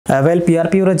Well,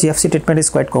 PRP or a GFC treatment is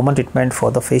quite common treatment for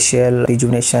the facial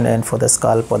rejuvenation and for the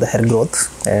scalp or the hair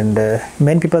growth. And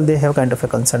many people, they have kind of a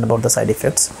concern about the side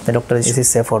effects. The doctor, is it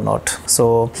safe or not?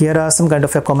 So here are some kind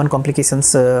of a common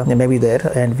complications may be there,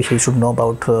 and we should know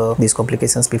about these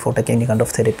complications before taking any kind of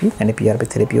therapy, any PRP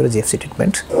therapy or a GFC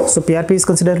treatment. So PRP is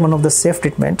considered one of the safest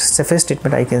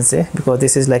treatment I can say, because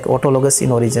this is like autologous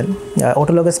in origin.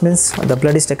 Autologous means the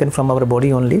blood is taken from our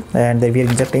body only, and then we are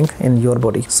injecting in your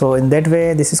body. So in that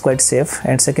way, this is quite safe.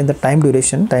 And second, the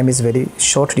time is very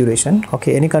short duration.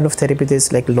 Okay, any kind of therapy that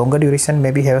is like longer duration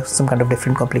maybe have some kind of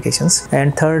different complications.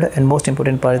 And third and most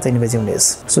important part is the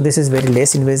invasiveness. So this is very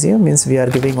less invasive, means we are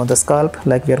giving on the scalp,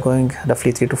 like we are going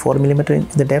roughly 3 to 4 millimeter in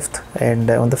the depth, and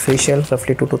on the facial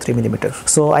roughly 2 to 3 millimeter.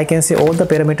 So I can say all the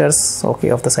parameters, okay,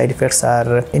 of the side effects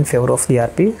are in favor of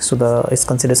PRP. So it's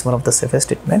considered one of the safest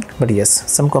treatment. But yes,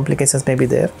 some complications may be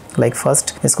there. Like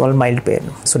first is called mild pain.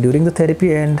 So during the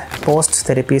therapy and post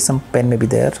therapy, some pain may be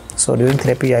there. So during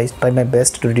therapy, I try my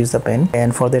best to reduce the pain,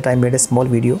 and for that I made a small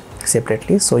video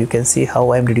separately, so you can see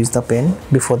how I am reduced the pain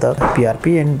before the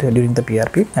PRP and during the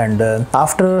PRP. And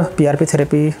after PRP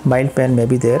therapy, mild pain may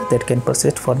be there that can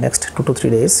persist for next 2 to 3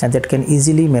 days, and that can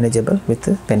easily manageable with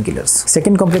painkillers.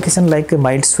 Second complication, like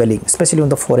mild swelling, especially on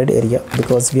the forehead area,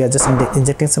 because we are just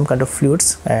injecting some kind of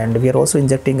fluids, and we are also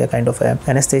injecting a kind of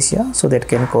anesthesia, so that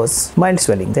can cause mild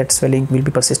swelling. That swelling will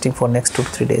be persisting for next 2 to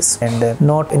 3 days, and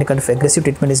not any kind of aggressive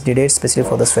treatment is needed, especially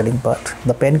for the swelling part.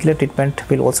 The painkiller treatment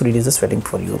will also reduce the swelling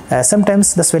for you.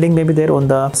 Sometimes the swelling may be there on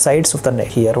the sides of the neck,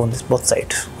 here on this both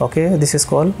sides. Okay, this is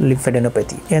called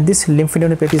lymphadenopathy, and this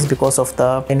lymphadenopathy is because of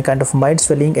the any kind of mild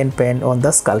swelling and pain on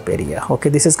the scalp area. Okay,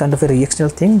 this is kind of a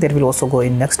reactional thing that will also go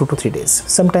in next 2 to 3 days.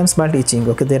 Sometimes mild itching,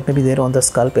 okay, that may be there on the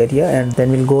scalp area, and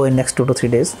then will go in next 2 to 3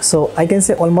 days. So I can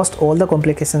say almost all the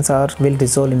complications will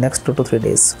resolve in next 2 to 3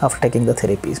 days after taking the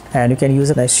therapies. And you can use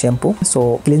a nice shampoo.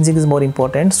 So cleansing is more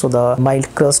important. So the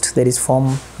mild crust that is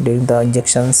formed during the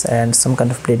injections and some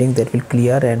kind of bleeding, that will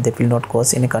clear, and that will not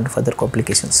cause any kind of other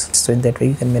complications. So in that way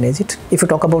you can manage it. If you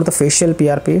talk about the facial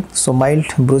PRP, so mild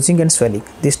bruising and swelling,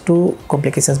 these two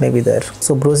complications may be there.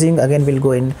 So bruising again will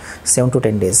go in 7 to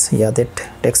 10 days. Yeah, that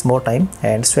takes more time.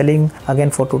 And swelling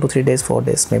again for 2 to 3 days, 4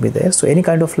 days may be there. So any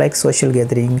kind of like social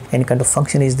gathering, any kind of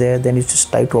function is there, then you just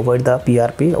try to avoid the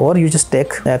PRP, or you just take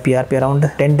PRP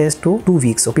around 10 days to 2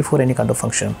 weeks, so before any kind of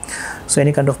function. So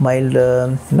any kind of mild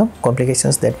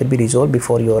complications that will be resolved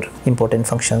before your important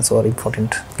functions or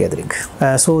important gathering.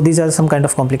 So these are some kind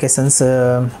of complications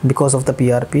because of the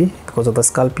PRP, because of the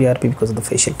scalp PRP, because of the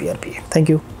facial PRP. Thank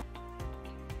you.